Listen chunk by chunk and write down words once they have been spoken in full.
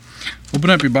Open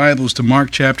up your Bibles to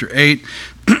Mark chapter 8.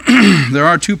 There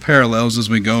are two parallels as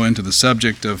we go into the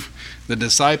subject of the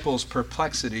disciples'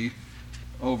 perplexity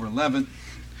over leaven.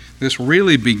 This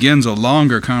really begins a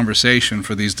longer conversation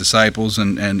for these disciples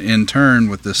and in turn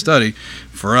with this study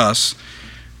for us.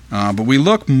 But we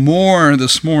look more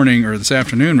this morning, or this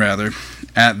afternoon rather,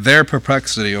 at their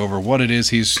perplexity over what it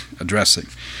is he's addressing.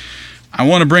 I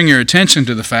want to bring your attention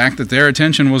to the fact that their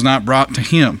attention was not brought to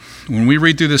him. When we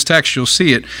read through this text, you'll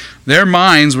see it. Their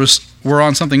minds were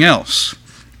on something else.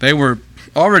 They were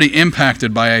already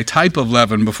impacted by a type of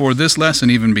leaven before this lesson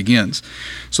even begins.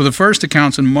 So the first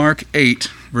account's in Mark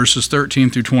 8, verses 13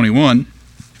 through 21,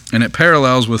 and it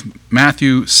parallels with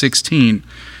Matthew 16,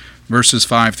 verses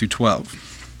 5 through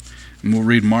 12. And we'll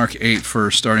read Mark 8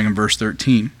 first, starting in verse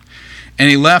 13. And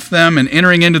he left them, and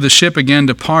entering into the ship again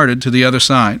departed to the other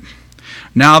side.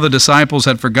 Now the disciples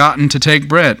had forgotten to take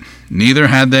bread, neither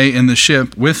had they in the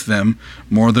ship with them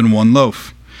more than one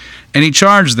loaf. And he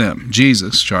charged them,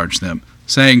 Jesus charged them,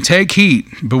 saying, Take heed,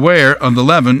 beware of the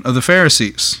leaven of the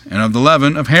Pharisees, and of the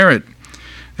leaven of Herod.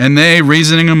 And they,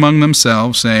 reasoning among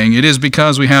themselves, saying, It is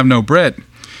because we have no bread.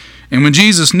 And when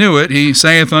Jesus knew it, he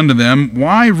saith unto them,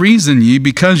 Why reason ye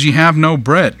because ye have no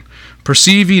bread?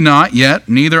 Perceive ye not yet,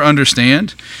 neither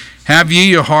understand? Have ye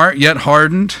your heart yet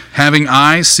hardened? Having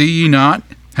eyes, see ye not?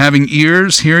 Having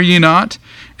ears, hear ye not?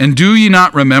 And do ye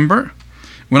not remember?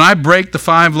 When I brake the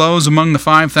 5 loaves among the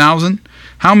 5,000,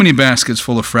 how many baskets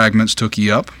full of fragments took ye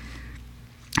up?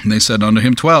 And they said unto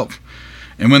him, 12.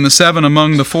 And when the 7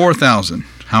 among the 4,000,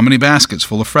 how many baskets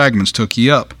full of fragments took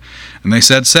ye up? And they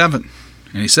said, 7.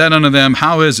 And he said unto them,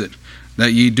 How is it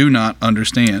that ye do not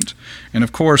understand? And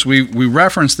of course, we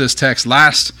referenced this text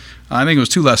last, I think it was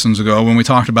 2 lessons ago, when we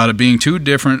talked about it being 2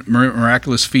 different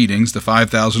miraculous feedings, the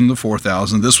 5,000 and the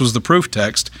 4,000. This was the proof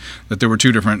text that there were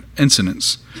 2 different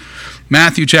incidents.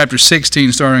 Matthew chapter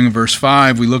 16, starting in verse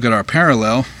 5, we look at our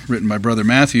parallel, written by Brother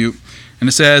Matthew, and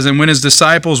it says, And when his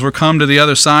disciples were come to the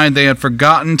other side, they had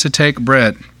forgotten to take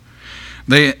bread.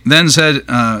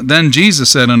 Then Jesus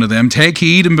said unto them, Take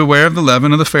heed and beware of the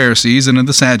leaven of the Pharisees and of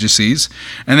the Sadducees.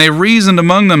 And they reasoned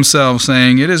among themselves,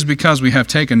 saying, It is because we have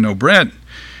taken no bread.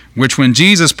 Which when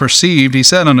Jesus perceived, he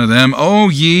said unto them, O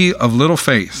ye of little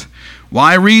faith,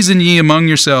 why reason ye among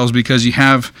yourselves, because ye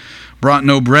have brought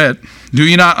no bread? Do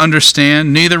ye not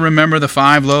understand, neither remember the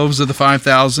 5 loaves of the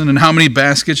 5,000, and how many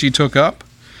baskets ye took up?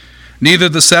 Neither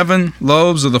the 7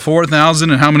 loaves of the 4,000,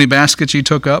 and how many baskets ye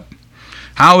took up?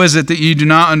 How is it that ye do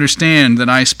not understand that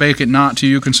I spake it not to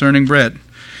you concerning bread?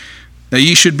 That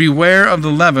ye should beware of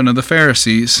the leaven of the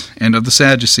Pharisees and of the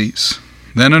Sadducees.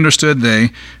 Then understood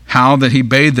they how that he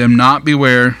bade them not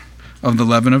beware of the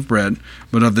leaven of bread,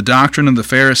 but of the doctrine of the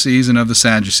Pharisees and of the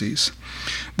Sadducees.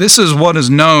 This is what is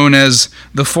known as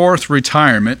the 4th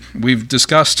retirement. We've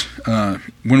discussed,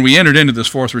 when we entered into this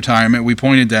 4th retirement, we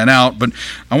pointed that out, but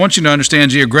I want you to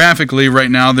understand geographically right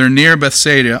now, they're near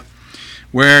Bethsaida,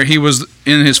 where he was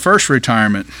in his first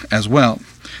retirement as well.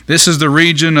 This is the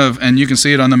region of, and you can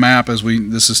see it on the map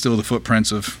this is still the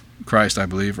footprints of Christ, I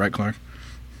believe, right, Clark?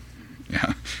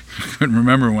 Yeah, I couldn't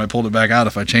remember when I pulled it back out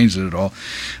if I changed it at all.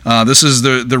 This is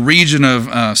the region of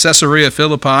Caesarea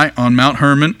Philippi on Mount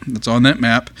Hermon, that's on that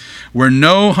map, where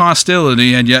no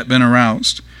hostility had yet been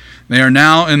aroused. They are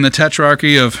now in the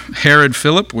tetrarchy of Herod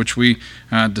Philip, which we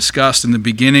discussed in the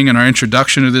beginning in our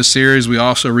introduction to this series. We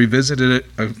also revisited it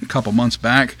a couple months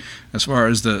back as far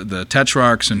as the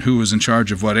tetrarchs and who was in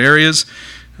charge of what areas.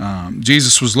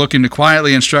 Jesus was looking to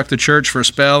quietly instruct the church for a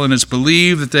spell, and it's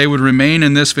believed that they would remain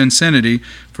in this vicinity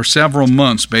for several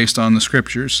months based on the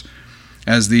scriptures,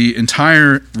 as the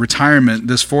entire retirement,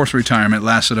 this 4th retirement,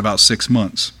 lasted about 6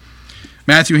 months.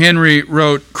 Matthew Henry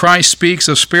wrote, Christ speaks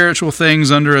of spiritual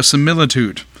things under a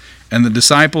similitude, and the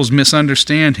disciples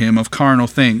misunderstand him of carnal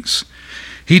things.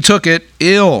 He took it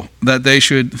ill that they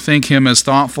should think him as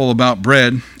thoughtful about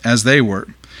bread as they were,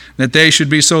 that they should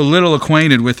be so little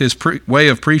acquainted with his way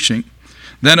of preaching.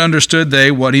 Then understood they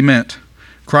what he meant.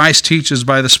 Christ teaches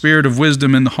by the spirit of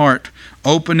wisdom in the heart,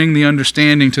 opening the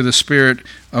understanding to the spirit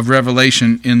of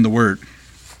revelation in the word.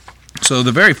 So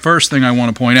the very first thing I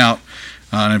want to point out,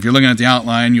 and if you're looking at the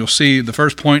outline, you'll see the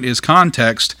first point is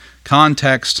context,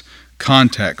 context,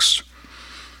 context.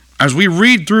 As we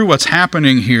read through what's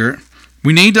happening here,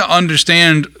 we need to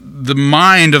understand the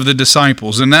mind of the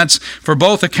disciples, and that's, for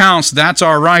both accounts, that's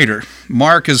our writer.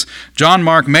 John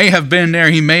Mark may have been there,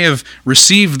 he may have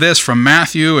received this from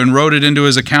Matthew and wrote it into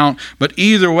his account, but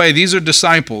either way, these are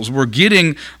disciples. We're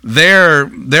getting their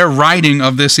writing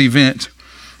of this event.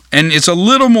 And it's a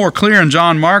little more clear in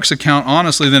John Mark's account,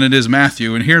 honestly, than it is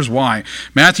Matthew, and here's why.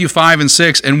 Matthew 5 and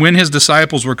 6, and when his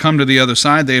disciples were come to the other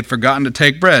side, they had forgotten to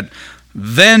take bread.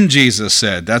 Then Jesus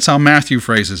said. That's how Matthew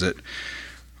phrases it.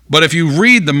 But if you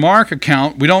read the Mark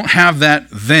account, we don't have that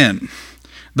then.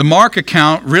 The Mark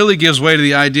account really gives way to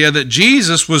the idea that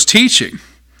Jesus was teaching,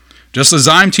 just as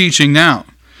I'm teaching now.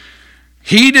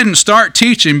 He didn't start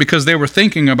teaching because they were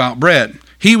thinking about bread.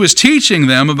 He was teaching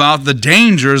them about the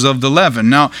dangers of the leaven.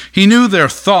 Now, he knew their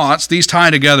thoughts. These tie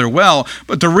together well.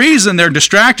 But the reason they're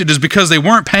distracted is because they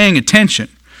weren't paying attention.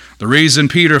 The reason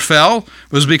Peter fell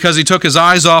was because he took his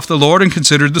eyes off the Lord and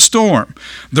considered the storm.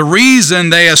 The reason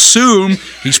they assume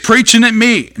he's preaching at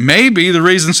me, maybe the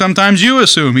reason sometimes you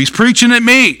assume he's preaching at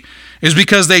me, is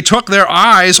because they took their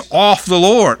eyes off the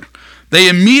Lord. They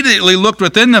immediately looked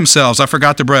within themselves. I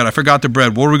forgot the bread.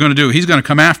 What are we going to do? He's going to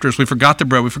come after us. We forgot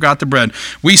the bread.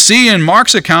 We see in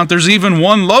Mark's account there's even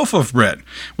one loaf of bread,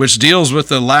 which deals with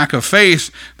the lack of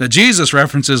faith that Jesus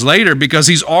references later, because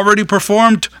he's already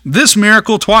performed this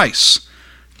miracle twice.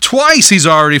 Twice he's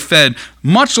already fed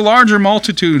much larger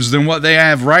multitudes than what they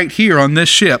have right here on this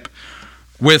ship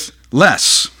with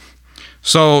less.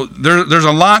 So there's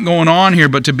a lot going on here,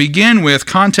 but to begin with,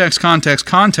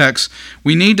 context,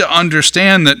 we need to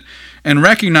understand that and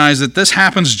recognize that this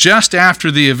happens just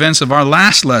after the events of our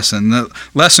last lesson, the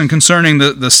lesson concerning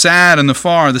the sad and the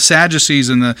far, the Sadducees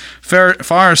and the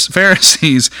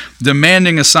Pharisees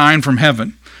demanding a sign from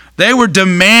heaven. They were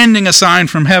demanding a sign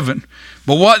from heaven.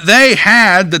 But what they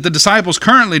had that the disciples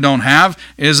currently don't have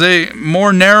is a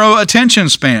more narrow attention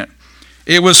span.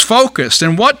 It was focused,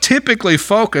 and what typically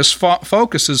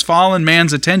focuses fallen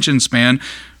man's attention span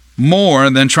more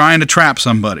than trying to trap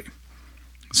somebody?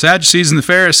 The Sadducees and the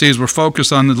Pharisees were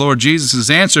focused on the Lord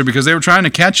Jesus' answer because they were trying to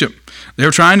catch him. They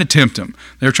were trying to tempt him.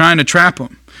 They were trying to trap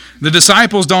him. The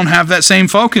disciples don't have that same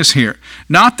focus here.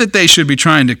 Not that they should be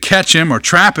trying to catch him or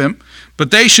trap him,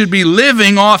 but they should be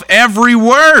living off every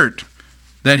word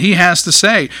that he has to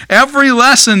say, every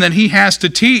lesson that he has to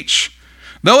teach.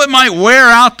 Though it might wear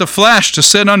out the flesh to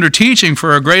sit under teaching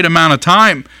for a great amount of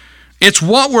time, it's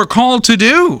what we're called to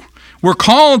do. We're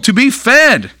called to be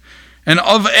fed. And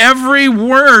of every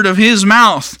word of his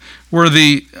mouth were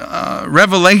the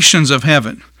revelations of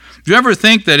heaven. Do you ever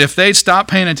think that if they stop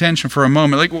paying attention for a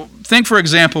moment, think for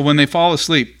example when they fall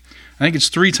asleep, I think it's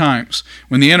 3 times,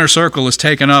 when the inner circle is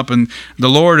taken up and the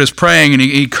Lord is praying and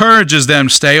he encourages them,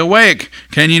 stay awake.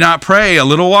 Can you not pray a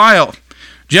little while?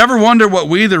 Do you ever wonder what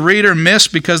we, the reader,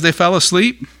 missed because they fell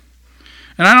asleep?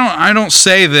 And I don't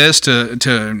say this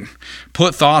to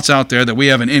put thoughts out there that we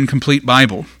have an incomplete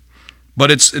Bible. But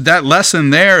it's that lesson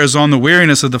there is on the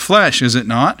weariness of the flesh, is it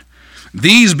not?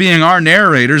 These being our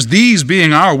narrators, these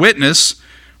being our witness,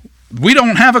 we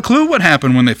don't have a clue what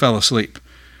happened when they fell asleep.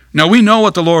 Now, we know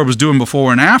what the Lord was doing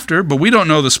before and after, but we don't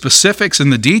know the specifics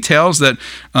and the details that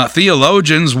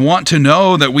theologians want to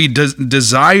know, that we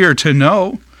desire to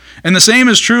know. And the same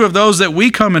is true of those that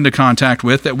we come into contact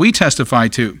with, that we testify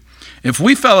to. If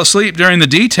we fell asleep during the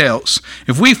details,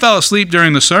 if we fell asleep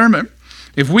during the sermon,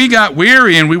 if we got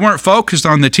weary and we weren't focused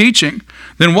on the teaching,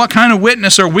 then what kind of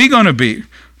witness are we going to be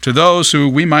to those who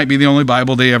we might be the only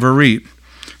Bible they ever read?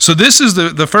 So this is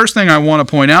the first thing I want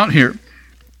to point out here.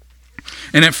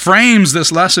 And it frames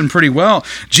this lesson pretty well.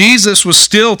 Jesus was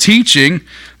still teaching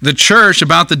the church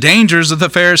about the dangers of the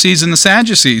Pharisees and the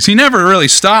Sadducees. He never really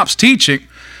stops teaching.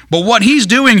 But what he's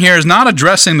doing here is not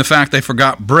addressing the fact they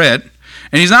forgot bread.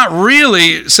 And he's not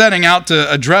really setting out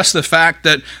to address the fact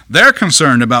that they're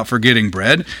concerned about forgetting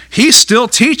bread. He's still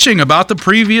teaching about the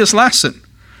previous lesson.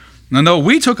 Now, though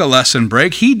we took a lesson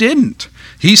break, he didn't.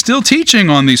 He's still teaching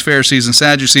on these Pharisees and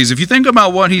Sadducees. If you think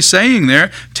about what he's saying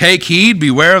there, take heed,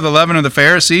 beware of the leaven of the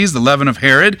Pharisees, the leaven of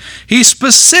Herod, he's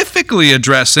specifically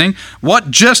addressing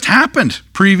what just happened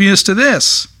previous to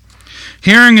this.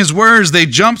 Hearing his words, they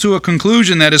jumped to a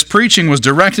conclusion that his preaching was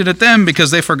directed at them because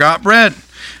they forgot bread.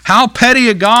 How petty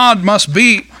a God must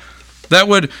be that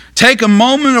would take a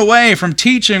moment away from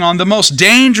teaching on the most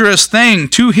dangerous thing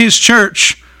to his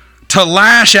church to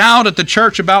lash out at the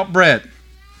church about bread.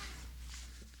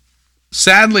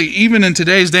 Sadly, even in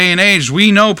today's day and age,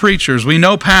 we know preachers, we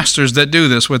know pastors that do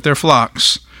this with their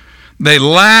flocks. They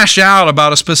lash out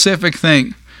about a specific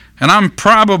thing. And I'm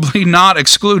probably not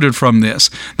excluded from this.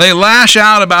 They lash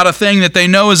out about a thing that they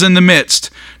know is in the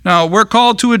midst. Now, we're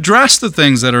called to address the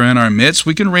things that are in our midst.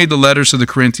 We can read the letters to the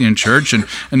Corinthian church and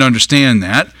understand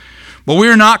that. But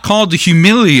we're not called to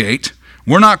humiliate.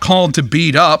 We're not called to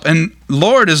beat up. And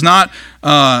Lord is not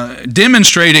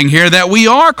demonstrating here that we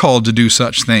are called to do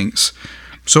such things.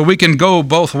 So we can go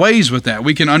both ways with that.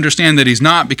 We can understand that he's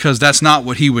not because that's not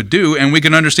what he would do. And we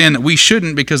can understand that we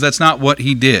shouldn't because that's not what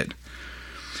he did.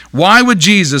 Why would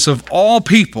Jesus, of all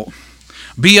people,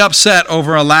 be upset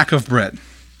over a lack of bread?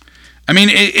 I mean,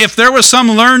 if there was some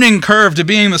learning curve to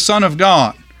being the Son of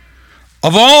God,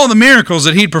 of all the miracles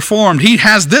that he'd performed, he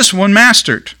has this one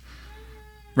mastered,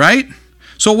 right?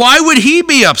 So why would he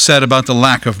be upset about the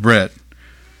lack of bread?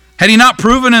 Had he not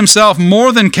proven himself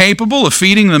more than capable of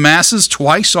feeding the masses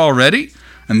twice already?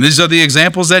 And these are the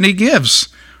examples that he gives.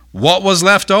 What was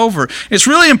left over? It's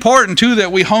really important, too,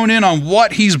 that we hone in on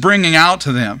what he's bringing out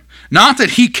to them. Not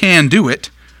that he can do it,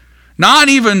 not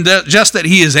even just that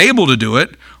he is able to do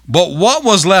it, but what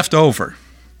was left over.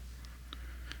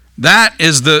 That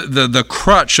is the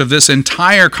crutch of this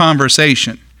entire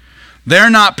conversation. They're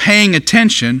not paying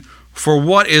attention for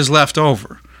what is left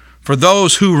over, for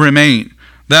those who remain,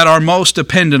 that are most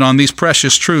dependent on these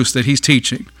precious truths that he's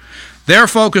teaching. They're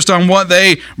focused on what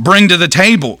they bring to the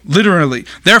table, literally.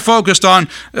 They're focused on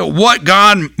what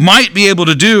God might be able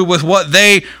to do with what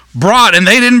they brought, and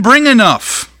they didn't bring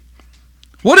enough.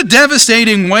 What a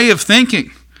devastating way of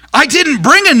thinking. I didn't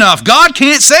bring enough. God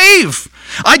can't save.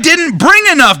 I didn't bring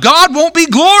enough. God won't be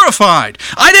glorified.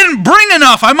 I didn't bring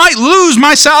enough. I might lose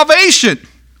my salvation.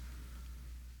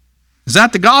 Is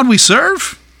that the God we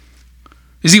serve?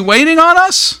 Is he waiting on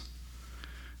us?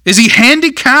 Is he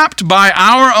handicapped by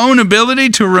our own ability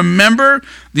to remember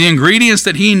the ingredients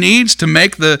that he needs to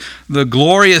make the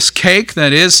glorious cake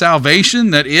that is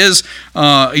salvation, that is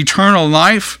eternal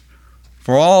life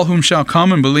for all whom shall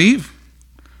come and believe?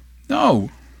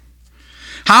 No.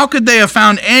 How could they have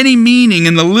found any meaning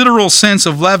in the literal sense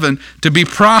of leaven to be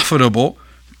profitable,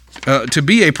 to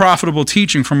be a profitable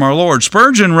teaching from our Lord?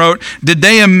 Spurgeon wrote, did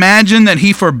they imagine that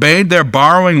he forbade their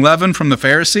borrowing leaven from the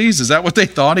Pharisees? Is that what they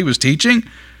thought he was teaching?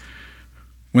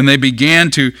 When they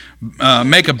began to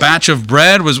make a batch of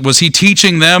bread, was he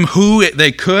teaching them who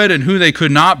they could and who they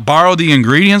could not borrow the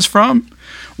ingredients from?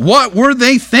 What were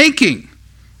they thinking?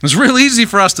 It's real easy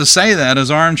for us to say that as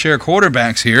armchair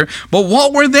quarterbacks here, but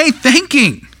what were they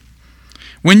thinking?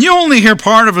 When you only hear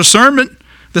part of a sermon,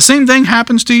 the same thing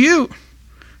happens to you.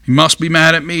 He must be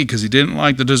mad at me because he didn't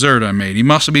like the dessert I made. He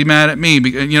must be mad at me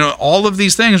because, all of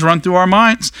these things run through our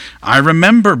minds. I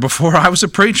remember before I was a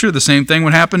preacher, the same thing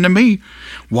would happen to me.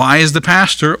 Why is the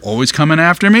pastor always coming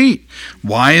after me?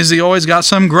 Why has he always got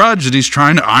some grudge that he's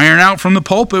trying to iron out from the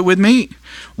pulpit with me?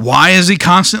 Why is he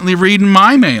constantly reading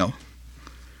my mail?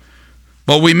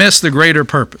 But we miss the greater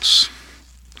purpose.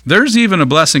 There's even a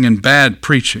blessing in bad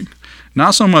preaching.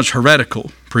 Not so much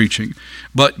heretical preaching,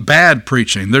 but bad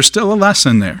preaching. There's still a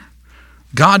lesson there.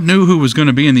 God knew who was going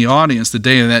to be in the audience the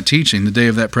day of that teaching, the day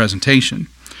of that presentation.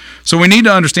 So we need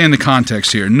to understand the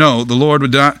context here. No, the Lord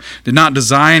did not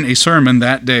design a sermon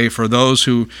that day for those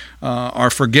who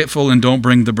are forgetful and don't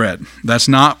bring the bread.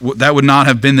 That would not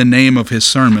have been the name of his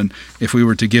sermon if we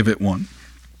were to give it one.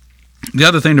 The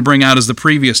other thing to bring out is the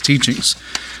previous teachings.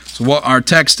 So what our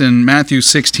text in Matthew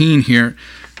 16 here,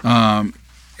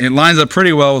 it lines up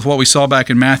pretty well with what we saw back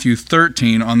in Matthew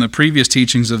 13 on the previous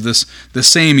teachings of the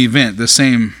same event, the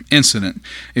same incident.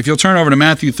 If you'll turn over to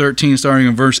Matthew 13, starting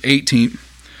in verse 18,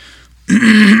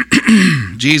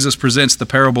 Jesus presents the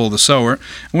parable of the sower.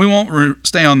 And we won't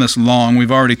stay on this long.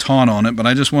 We've already taught on it, but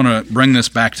I just want to bring this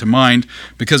back to mind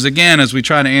because, again, as we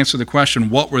try to answer the question,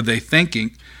 what were they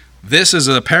thinking? This is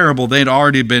a parable they'd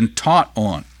already been taught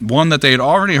on, one that they had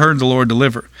already heard the Lord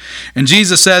deliver. And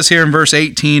Jesus says here in verse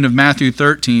 18 of Matthew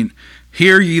 13,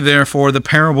 "Hear ye therefore the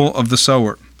parable of the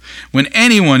sower. When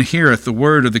anyone heareth the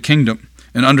word of the kingdom,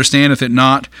 and understandeth it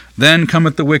not, then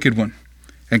cometh the wicked one,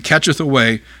 and catcheth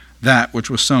away that which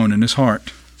was sown in his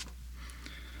heart.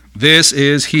 This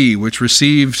is he which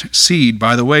received seed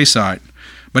by the wayside.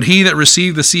 But he that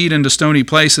received the seed into stony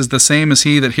places, the same as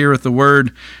he that heareth the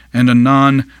word, and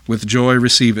anon with joy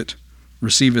receiveth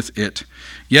it.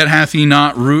 Yet hath he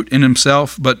not root in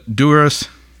himself, but dureth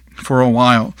for a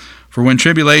while. For when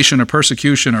tribulation or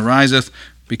persecution ariseth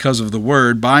because of the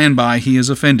word, by and by he is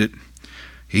offended.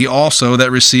 He also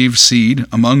that received seed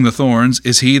among the thorns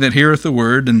is he that heareth the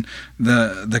word, and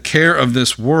the care of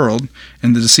this world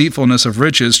and the deceitfulness of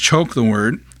riches choke the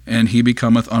word, and he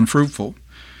becometh unfruitful.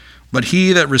 But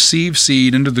he that received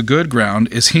seed into the good ground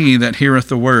is he that heareth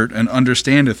the word, and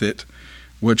understandeth it,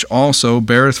 which also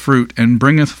beareth fruit, and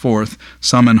bringeth forth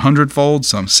some 100-fold,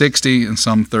 some 60, and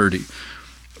some 30.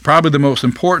 Probably the most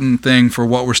important thing for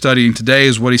what we're studying today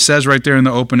is what he says right there in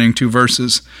the opening two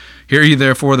verses. Hear ye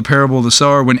therefore the parable of the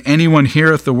sower. When anyone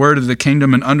heareth the word of the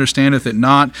kingdom and understandeth it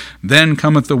not, then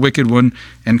cometh the wicked one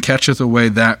and catcheth away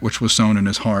that which was sown in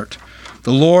his heart.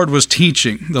 The Lord was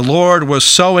teaching. The Lord was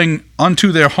sowing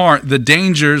unto their heart the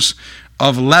dangers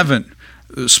of leaven,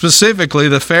 specifically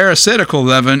the Pharisaical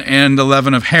leaven and the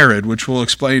leaven of Herod, which we'll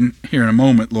explain here in a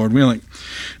moment, Lord willing.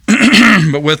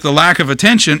 But with the lack of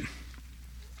attention,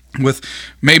 with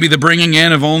maybe the bringing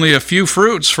in of only a few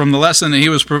fruits from the lesson that he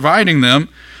was providing them,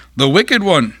 the wicked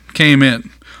one came in.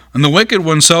 And the wicked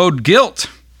one sowed guilt,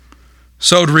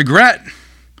 sowed regret,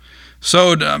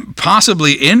 sowed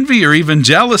possibly envy or even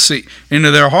jealousy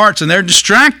into their hearts, and they're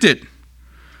distracted.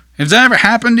 Has that ever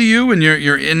happened to you when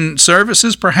you're in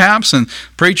services perhaps, and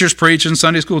preachers preaching,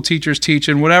 Sunday school teachers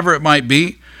teaching, whatever it might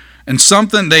be, and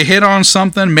they hit on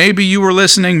something, maybe you were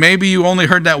listening, maybe you only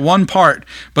heard that one part,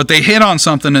 but they hit on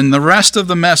something, and the rest of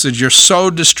the message, you're so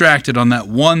distracted on that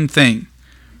one thing.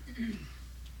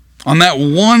 On that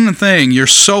one thing, you're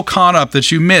so caught up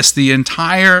that you miss the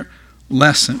entire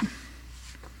lesson.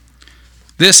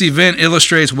 This event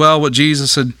illustrates well what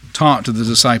Jesus had taught to the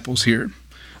disciples here.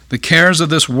 The cares of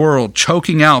this world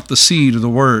choking out the seed of the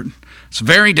word. It's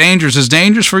very dangerous. It's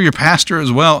dangerous for your pastor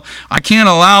as well. I can't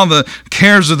allow the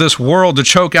cares of this world to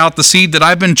choke out the seed that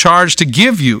I've been charged to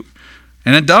give you.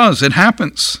 And it does. It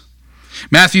happens.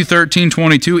 Matthew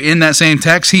 13:22, in that same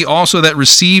text, he also that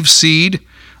receives seed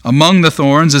among the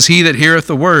thorns is he that heareth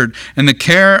the word, and the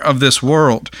care of this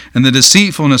world and the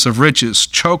deceitfulness of riches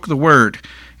choke the word,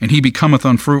 and he becometh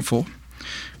unfruitful.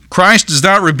 Christ does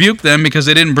not rebuke them because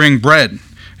they didn't bring bread.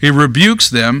 He rebukes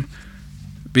them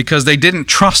because they didn't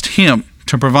trust him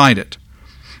to provide it.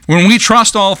 When we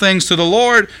trust all things to the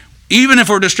Lord, even if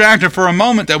we're distracted for a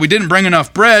moment that we didn't bring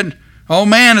enough bread, oh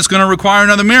man, it's going to require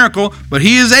another miracle, but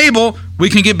he is able, we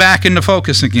can get back into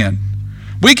focus again.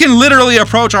 We can literally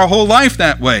approach our whole life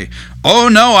that way. Oh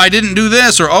no, I didn't do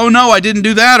this, or oh no, I didn't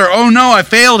do that, or oh no, I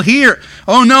failed here.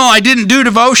 Oh no, I didn't do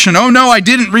devotion. Oh no, I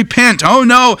didn't repent. Oh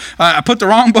no, I put the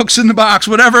wrong books in the box,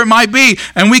 whatever it might be.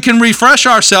 And we can refresh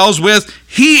ourselves with,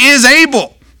 he is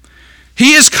able.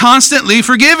 He is constantly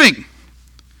forgiving.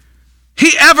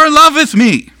 He ever loveth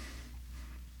me.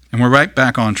 And we're right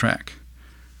back on track.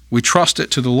 We trust it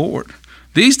to the Lord.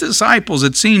 These disciples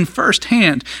had seen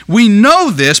firsthand. We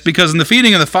know this because in the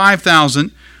feeding of the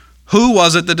 5,000, who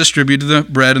was it that distributed the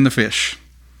bread and the fish?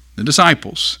 The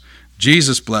disciples.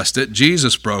 Jesus blessed it.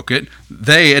 Jesus broke it.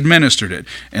 They administered it.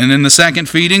 And in the second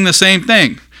feeding, the same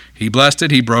thing. He blessed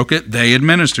it, he broke it, they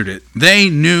administered it. They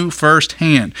knew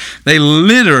firsthand. They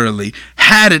literally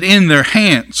had it in their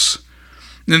hands.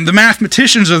 And the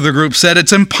mathematicians of the group said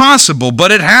it's impossible,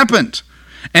 but it happened.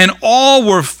 And all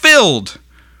were filled,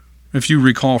 if you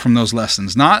recall from those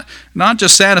lessons. Not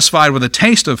just satisfied with a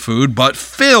taste of food, but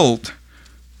filled.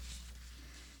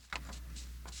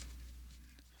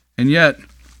 And yet,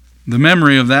 the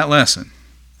memory of that lesson,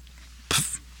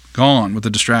 gone with the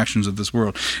distractions of this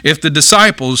world. If the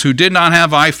disciples who did not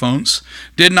have iPhones,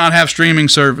 did not have streaming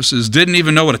services, didn't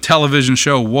even know what a television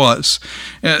show was,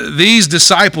 these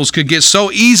disciples could get so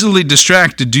easily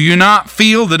distracted. Do you not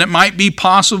feel that it might be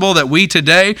possible that we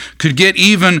today could get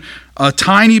even a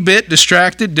tiny bit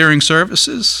distracted during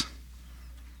services?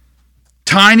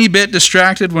 Tiny bit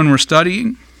distracted when we're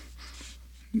studying?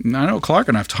 I know Clark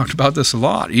and I have talked about this a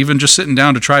lot. Even just sitting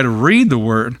down to try to read the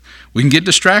Word, we can get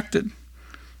distracted.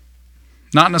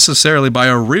 Not necessarily by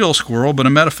a real squirrel, but a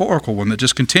metaphorical one that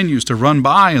just continues to run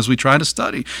by as we try to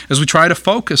study, as we try to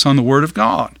focus on the Word of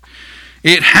God.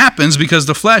 It happens because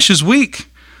the flesh is weak.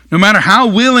 No matter how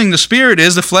willing the Spirit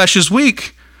is, the flesh is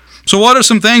weak. So what are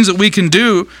some things that we can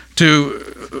do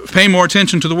to pay more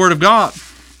attention to the Word of God?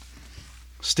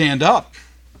 Stand up.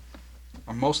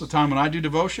 Most of the time when I do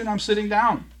devotion, I'm sitting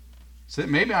down.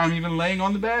 Maybe I'm even laying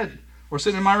on the bed or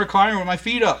sitting in my recliner with my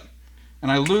feet up, and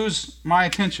I lose my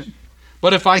attention.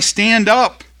 But if I stand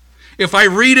up, if I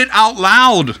read it out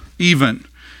loud even,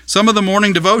 some of the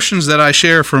morning devotions that I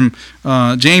share from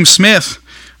James Smith,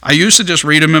 I used to just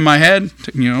read them in my head,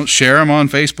 share them on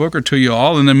Facebook or to you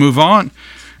all, and then move on.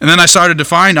 And then I started to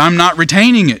find I'm not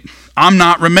retaining it. I'm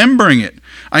not remembering it.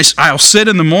 I'll sit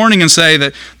in the morning and say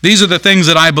that these are the things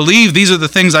that I believe. These are the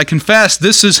things I confess.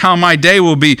 This is how my day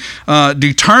will be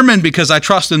determined because I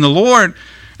trust in the Lord.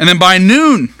 And then by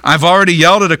noon, I've already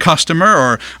yelled at a customer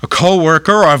or a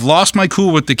coworker, or I've lost my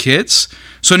cool with the kids.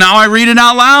 So now I read it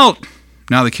out loud.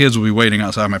 Now the kids will be waiting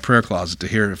outside my prayer closet to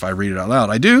hear if I read it out loud.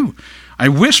 I do. I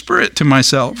whisper it to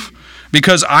myself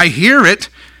because I hear it,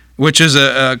 which is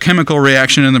a chemical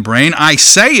reaction in the brain. I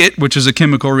say it, which is a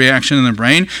chemical reaction in the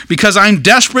brain, because I'm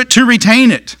desperate to retain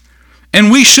it.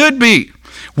 And we should be.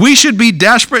 We should be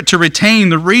desperate to retain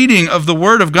the reading of the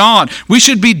Word of God. We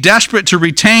should be desperate to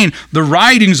retain the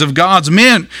writings of God's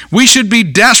men. We should be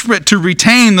desperate to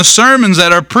retain the sermons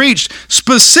that are preached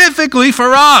specifically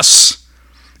for us.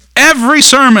 Every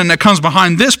sermon that comes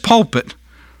behind this pulpit,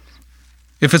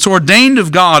 if it's ordained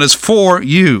of God, is for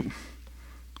you.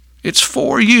 It's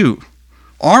for you.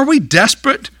 Are we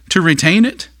desperate to retain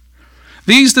it?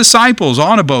 These disciples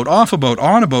on a boat, off a boat,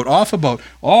 on a boat, off a boat,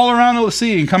 all around the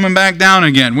sea and coming back down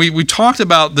again. We talked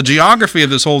about the geography of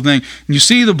this whole thing. And you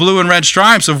see the blue and red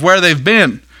stripes of where they've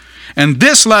been. And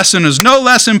this lesson is no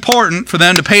less important for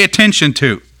them to pay attention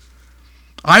to.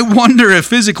 I wonder if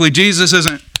physically Jesus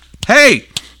isn't, hey,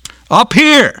 up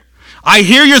here, I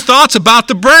hear your thoughts about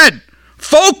the bread.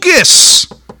 Focus.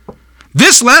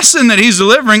 This lesson that he's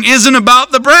delivering isn't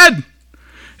about the bread.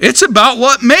 It's about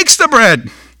what makes the bread.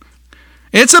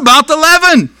 It's about the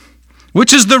leaven,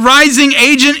 which is the rising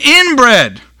agent in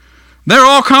bread. They're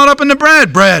all caught up in the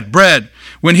bread.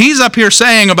 When he's up here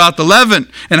saying about the leaven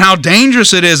and how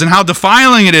dangerous it is and how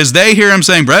defiling it is, they hear him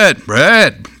saying bread.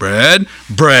 They're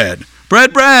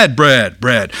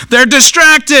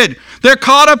distracted. They're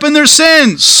caught up in their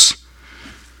sins.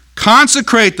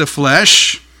 Consecrate the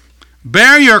flesh,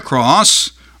 bear your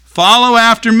cross, follow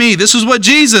after me. This is what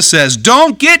Jesus says.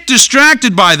 Don't get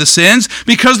distracted by the sins,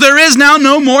 because there is now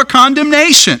no more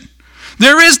condemnation.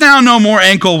 There is now no more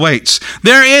ankle weights.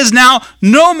 There is now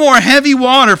no more heavy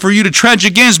water for you to trudge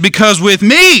against, because with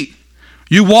me,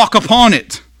 you walk upon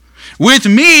it. With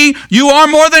me, you are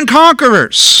more than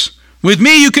conquerors. With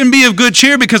me, you can be of good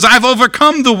cheer, because I've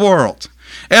overcome the world.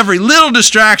 Every little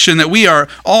distraction that we are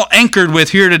all anchored with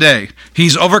here today,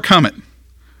 he's overcome it.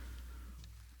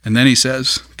 And then he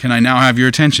says, can I now have your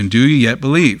attention? Do you yet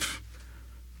believe?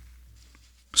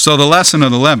 So the lesson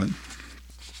of the leaven,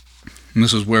 and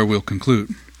this is where we'll conclude.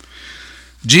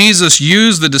 Jesus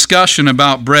used the discussion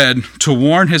about bread to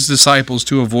warn his disciples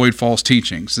to avoid false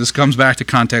teachings. This comes back to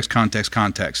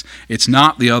context. It's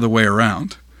not the other way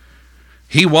around.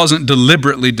 He wasn't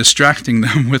deliberately distracting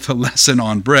them with a lesson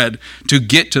on bread to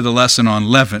get to the lesson on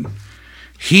leaven.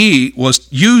 He was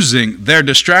using their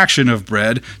distraction of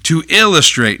bread to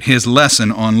illustrate his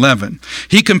lesson on leaven.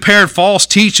 He compared false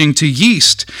teaching to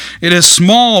yeast. It is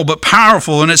small but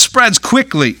powerful, and it spreads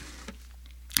quickly.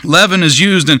 Leaven is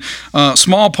used in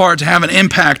small part to have an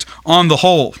impact on the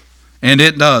whole, and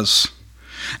it does.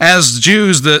 As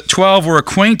Jews, the 12 were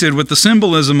acquainted with the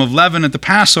symbolism of leaven at the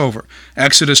Passover.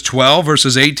 Exodus 12,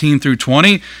 verses 18 through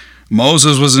 20,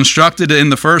 Moses was instructed in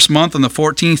the first month on the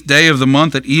 14th day of the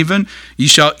month at even, ye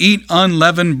shall eat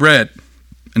unleavened bread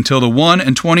until the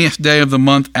 21st day of the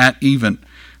month at even.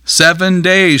 7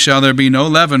 days shall there be no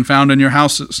leaven found in your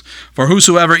houses. For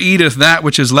whosoever eateth that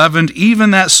which is leavened,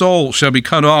 even that soul shall be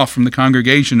cut off from the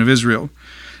congregation of Israel,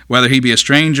 whether he be a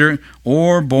stranger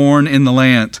or born in the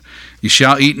land. Ye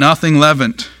shall eat nothing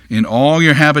leavened. In all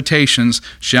your habitations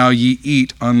shall ye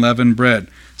eat unleavened bread.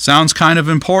 Sounds kind of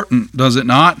important, does it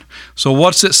not? So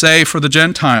what's it say for the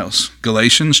Gentiles?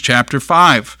 Galatians chapter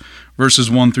 5,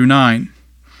 verses 1 through 9.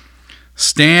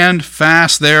 Stand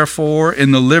fast, therefore,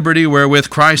 in the liberty wherewith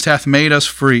Christ hath made us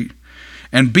free,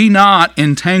 and be not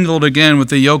entangled again with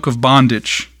the yoke of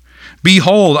bondage.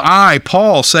 Behold, I,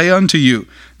 Paul, say unto you,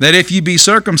 that if ye be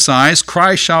circumcised,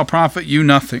 Christ shall profit you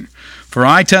nothing. For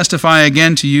I testify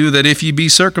again to you that if ye be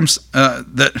For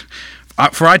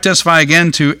I testify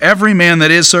again to every man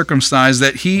that is circumcised,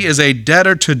 that he is a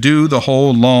debtor to do the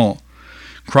whole law.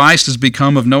 Christ is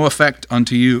become of no effect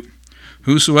unto you.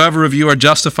 Whosoever of you are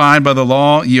justified by the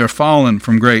law, ye are fallen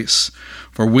from grace.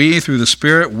 For we, through the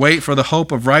Spirit, wait for the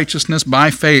hope of righteousness by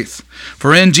faith.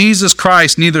 For in Jesus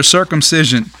Christ neither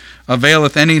circumcision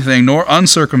availeth anything, nor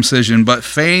uncircumcision, but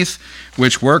faith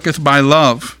which worketh by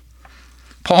love.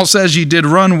 Paul says ye did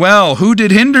run well. Who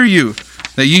did hinder you,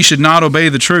 that ye should not obey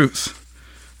the truth?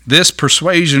 This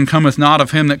persuasion cometh not of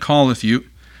him that calleth you.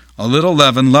 A little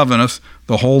leaven leaveneth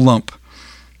the whole lump.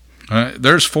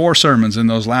 There's 4 sermons in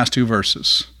those last 2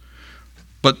 verses.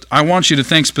 But I want you to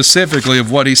think specifically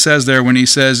of what he says there when he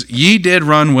says, ye did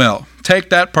run well. Take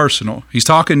that personal. He's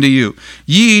talking to you.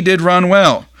 Ye did run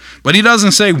well. But he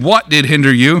doesn't say what did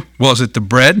hinder you. Was it the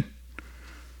bread?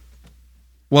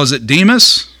 Was it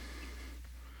Demas?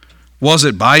 Was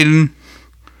it Biden?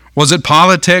 Was it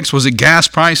politics? Was it gas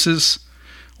prices?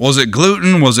 Was it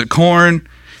gluten? Was it corn?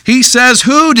 He says,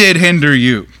 who did hinder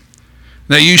you,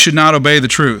 that you should not obey the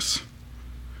truth?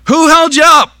 Who held you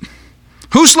up?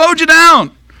 Who slowed you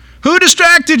down? Who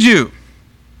distracted you?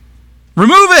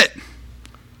 Remove it.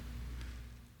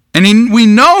 And we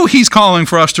know he's calling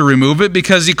for us to remove it,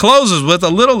 because he closes with a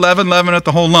little leaven leaveneth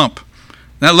the whole lump.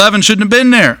 That leaven shouldn't have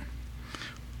been there.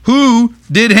 Who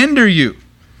did hinder you?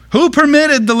 Who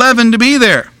permitted the leaven to be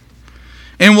there?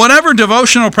 In whatever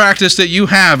devotional practice that you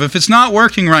have, if it's not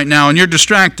working right now and you're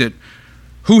distracted,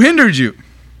 who hindered you?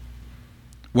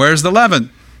 Where's the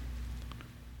leaven?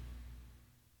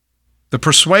 The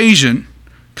persuasion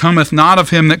cometh not of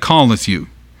him that calleth you.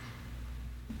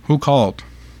 Who called?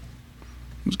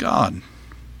 It was God.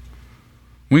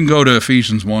 We can go to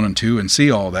Ephesians 1 and 2 and see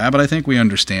all that, but I think we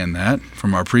understand that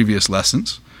from our previous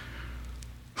lessons.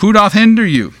 Who doth hinder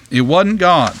you? It wasn't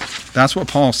God. That's what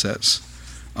Paul says.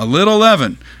 A little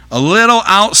leaven, a little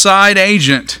outside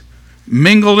agent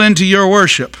mingled into your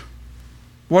worship.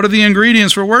 What are the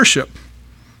ingredients for worship?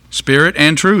 Spirit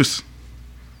and truth.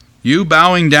 You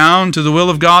bowing down to the will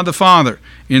of God the Father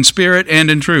in spirit and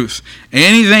in truth.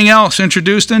 Anything else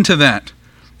introduced into that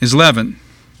is leaven.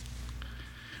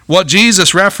 What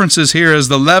Jesus references here as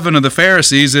the leaven of the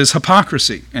Pharisees is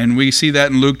hypocrisy, and we see that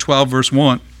in Luke 12, verse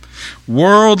 1.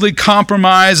 Worldly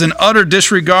compromise and utter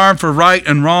disregard for right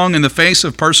and wrong in the face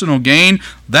of personal gain,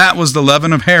 that was the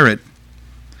leaven of Herod.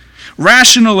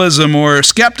 Rationalism or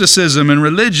skepticism in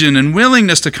religion and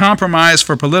willingness to compromise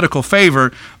for political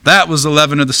favor, that was the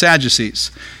leaven of the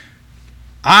Sadducees.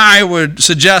 I would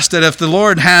suggest that if the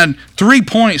Lord had 3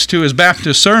 points to his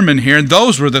Baptist sermon here,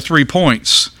 those were the 3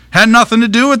 points. Had nothing to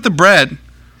do with the bread.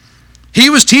 He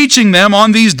was teaching them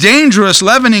on these dangerous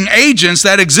leavening agents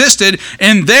that existed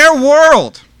in their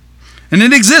world. And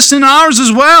it exists in ours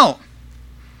as well.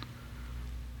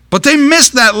 But they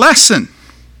missed that lesson.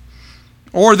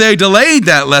 Or they delayed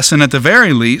that lesson at the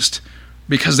very least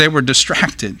because they were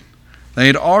distracted. They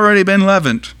had already been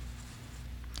leavened.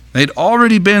 They'd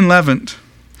already been leavened.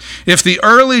 If the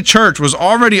early church was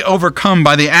already overcome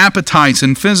by the appetites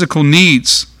and physical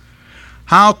needs,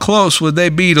 how close would they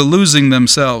be to losing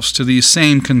themselves to these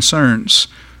same concerns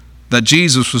that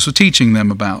Jesus was teaching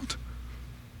them about?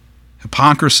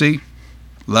 Hypocrisy,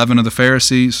 leaven of the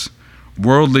Pharisees,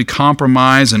 worldly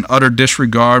compromise and utter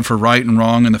disregard for right and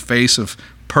wrong in the face of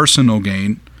personal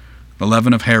gain, the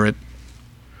leaven of Herod.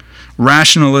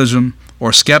 Rationalism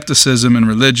or skepticism in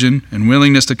religion and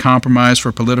willingness to compromise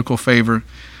for political favor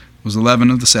was the leaven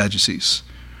of the Sadducees.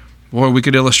 Boy, we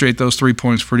could illustrate those 3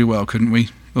 points pretty well, couldn't we?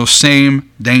 Those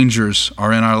same dangers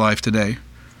are in our life today.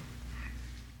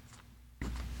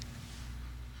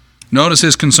 Notice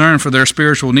his concern for their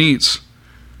spiritual needs.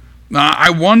 I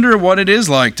wonder what it is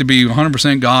like to be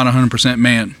 100% God, 100%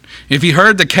 man. If he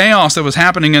heard the chaos that was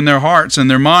happening in their hearts and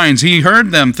their minds, he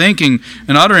heard them thinking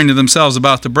and uttering to themselves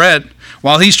about the bread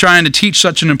while he's trying to teach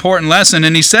such an important lesson.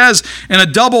 And he says in a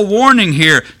double warning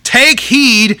here, take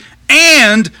heed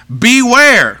and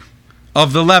beware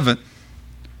of the leaven.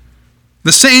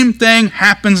 The same thing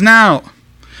happens now.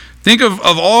 Think of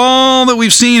all that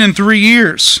we've seen in 3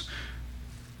 years.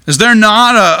 Is there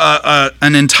not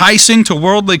an enticing to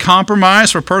worldly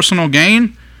compromise for personal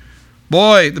gain?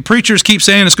 Boy, the preachers keep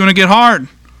saying it's going to get hard.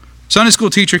 Sunday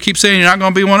school teacher keeps saying you're not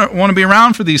going to want to be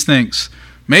around for these things.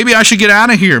 Maybe I should get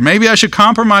out of here. Maybe I should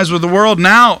compromise with the world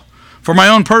now for my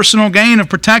own personal gain of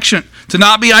protection, to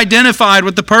not be identified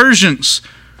with the Persians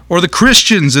or the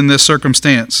Christians in this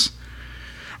circumstance.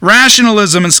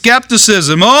 Rationalism and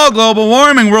skepticism. Oh, global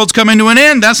warming, world's coming to an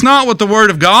end. That's not what the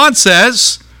Word of God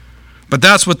says. But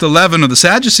that's what the leaven of the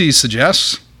Sadducees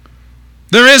suggests.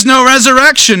 There is no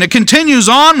resurrection. It continues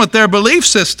on with their belief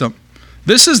system.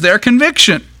 This is their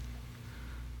conviction.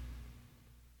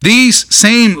 These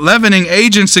same leavening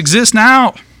agents exist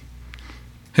now.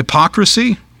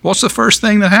 Hypocrisy. What's the first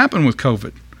thing that happened with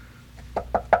COVID?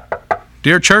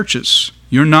 Dear churches,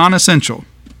 you're non-essential.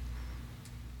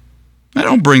 I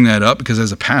don't bring that up because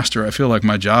as a pastor, I feel like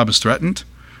my job is threatened.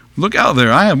 Look out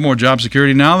there. I have more job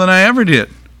security now than I ever did.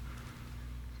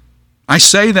 I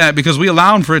say that because we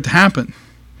allowed for it to happen.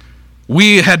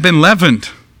 We had been leavened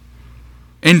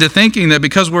into thinking that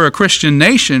because we're a Christian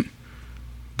nation,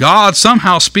 God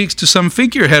somehow speaks to some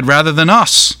figurehead rather than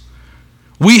us.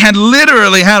 We had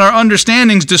literally had our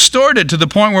understandings distorted to the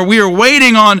point where we were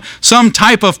waiting on some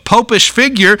type of popish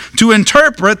figure to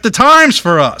interpret the times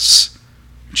for us.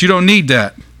 But you don't need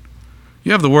that.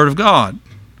 You have the Word of God.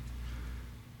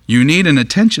 You need an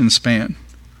attention span.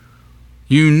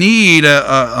 You need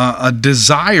a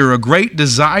desire, a great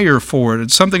desire for it.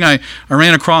 It's something I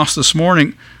ran across this morning,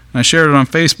 and I shared it on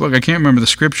Facebook. I can't remember the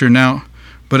scripture now,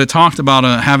 but it talked about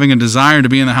having a desire to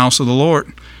be in the house of the Lord.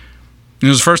 And it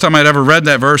was the first time I'd ever read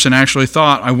that verse and actually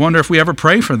thought, I wonder if we ever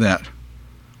pray for that.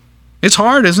 It's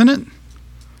hard, isn't it?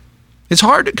 It's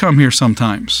hard to come here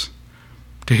sometimes,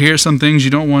 to hear some things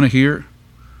you don't want to hear.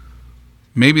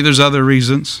 Maybe there's other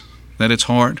reasons that it's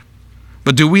hard.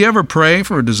 But do we ever pray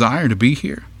for a desire to be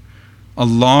here? A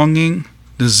longing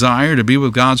desire to be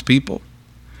with God's people?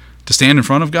 To stand in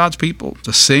front of God's people?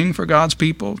 To sing for God's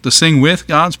people? To sing with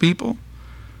God's people?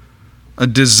 A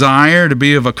desire to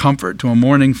be of a comfort to a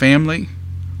mourning family?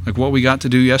 Like what we got to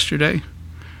do yesterday?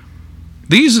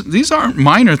 These aren't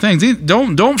minor things.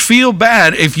 Don't feel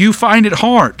bad if you find it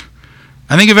hard.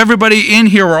 I think if everybody in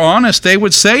here were honest, they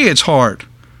would say it's hard.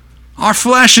 Our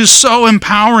flesh is so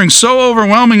empowering, so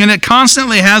overwhelming, and it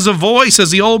constantly has a voice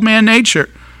as the old man nature.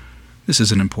 This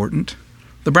isn't important.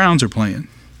 The Browns are playing.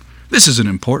 This isn't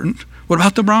important. What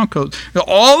about the Broncos?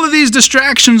 All of these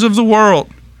distractions of the world.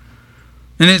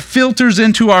 And it filters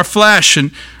into our flesh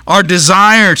and our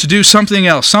desire to do something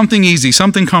else, something easy,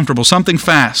 something comfortable, something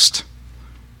fast.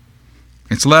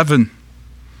 It's leaven.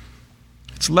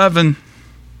 It's leaven.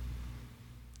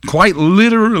 Quite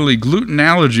literally, gluten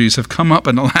allergies have come up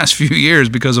in the last few years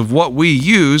because of what we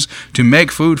use to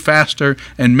make food faster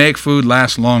and make food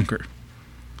last longer.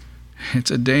 It's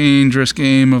a dangerous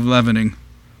game of leavening.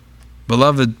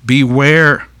 Beloved,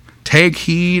 beware. Take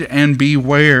heed and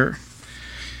beware.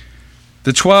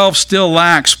 The 12 still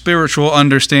lack spiritual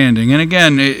understanding. And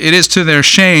again, it is to their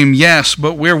shame, yes,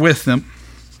 but we're with them.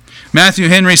 Matthew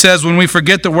Henry says, when we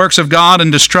forget the works of God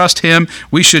and distrust Him,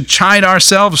 we should chide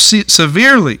ourselves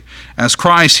severely, as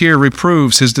Christ here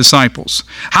reproves His disciples.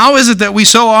 How is it that we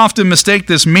so often mistake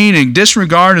this meaning,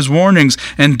 disregard His warnings,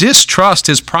 and distrust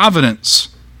His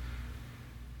providence?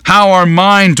 How our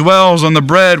mind dwells on the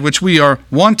bread which we are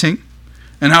wanting,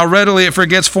 and how readily it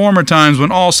forgets former times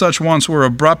when all such wants were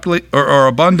abruptly or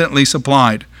abundantly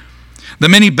supplied. The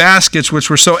many baskets which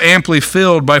were so amply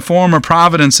filled by former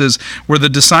providences were the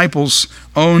disciples'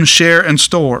 own share and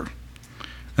store.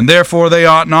 And therefore they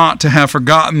ought not to have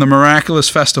forgotten the miraculous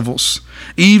festivals.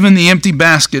 Even the empty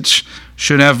baskets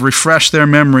should have refreshed their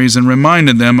memories and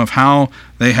reminded them of how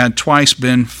they had twice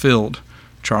been filled.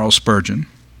 Charles Spurgeon.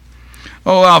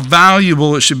 Oh, how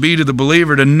valuable it should be to the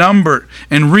believer to number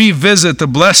and revisit the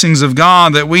blessings of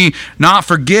God, that we not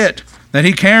forget that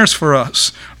He cares for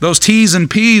us. Those T's and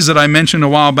P's that I mentioned a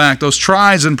while back, those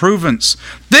tries and provens.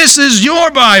 This is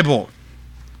your Bible.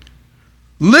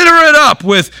 Litter it up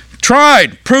with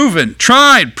tried, proven,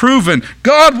 tried, proven.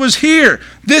 God was here.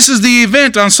 This is the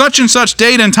event on such and such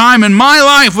date and time in my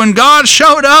life when God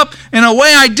showed up in a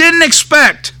way I didn't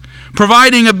expect,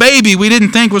 providing a baby we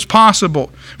didn't think was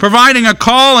possible, providing a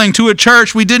calling to a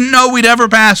church we didn't know we'd ever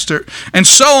pastor, and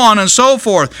so on and so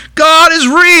forth. God is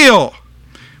real.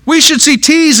 We should see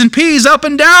T's and P's up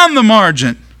and down the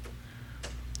margin.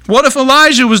 What if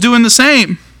Elijah was doing the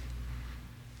same?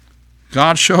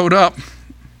 God showed up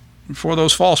for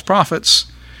those false prophets.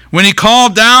 When He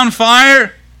called down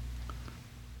fire,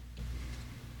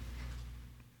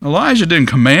 Elijah didn't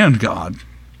command God.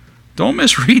 Don't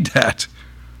misread that.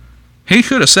 He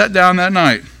could have sat down that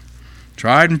night,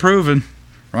 tried and proven.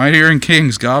 Right here in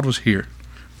Kings, God was here.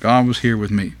 God was here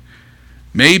with me.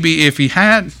 Maybe if he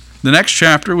had, the next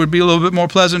chapter would be a little bit more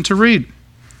pleasant to read.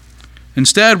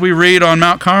 Instead, we read on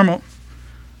Mount Carmel,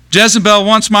 Jezebel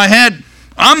wants my head.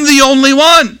 I'm the only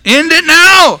one. End it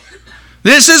now.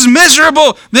 This is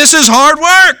miserable. This is hard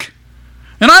work.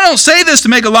 And I don't say this to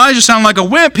make Elijah sound like a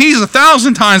wimp. He's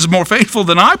 1,000 times more faithful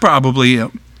than I probably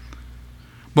am.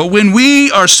 But when we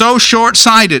are so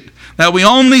short-sighted that we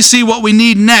only see what we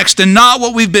need next and not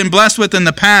what we've been blessed with in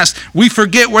the past, we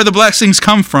forget where the blessings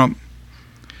come from.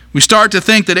 We start to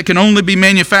think that it can only be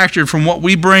manufactured from what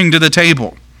we bring to the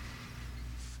table.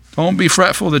 Don't be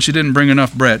fretful that you didn't bring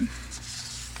enough bread.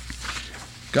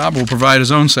 God will provide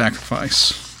His own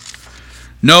sacrifice.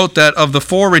 Note that of the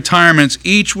 4 retirements,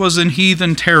 each was in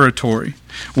heathen territory,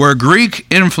 where Greek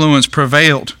influence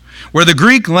prevailed, where the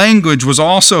Greek language was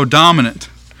also dominant.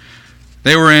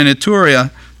 They were in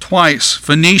Etruria twice,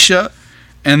 Phoenicia,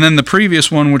 and then the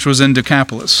previous one, which was in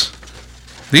Decapolis.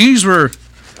 These were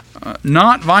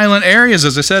not violent areas,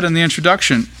 as I said in the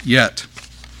introduction, yet.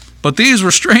 But these were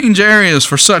strange areas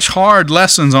for such hard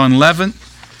lessons on leaven,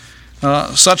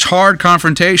 such hard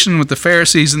confrontation with the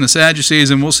Pharisees and the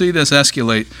Sadducees, and we'll see this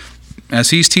escalate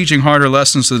as He's teaching harder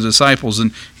lessons to the disciples,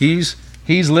 and He's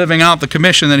living out the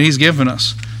commission that He's given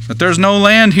us. That there's no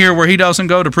land here where He doesn't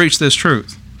go to preach this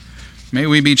truth. May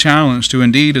we be challenged to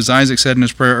indeed, as Isaac said in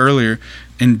his prayer earlier,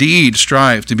 indeed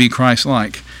strive to be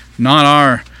Christ-like. Not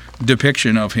our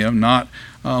depiction of Him, not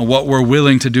what we're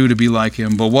willing to do to be like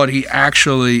Him, but what He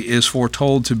actually is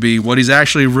foretold to be, what He's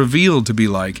actually revealed to be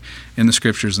like in the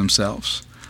Scriptures themselves.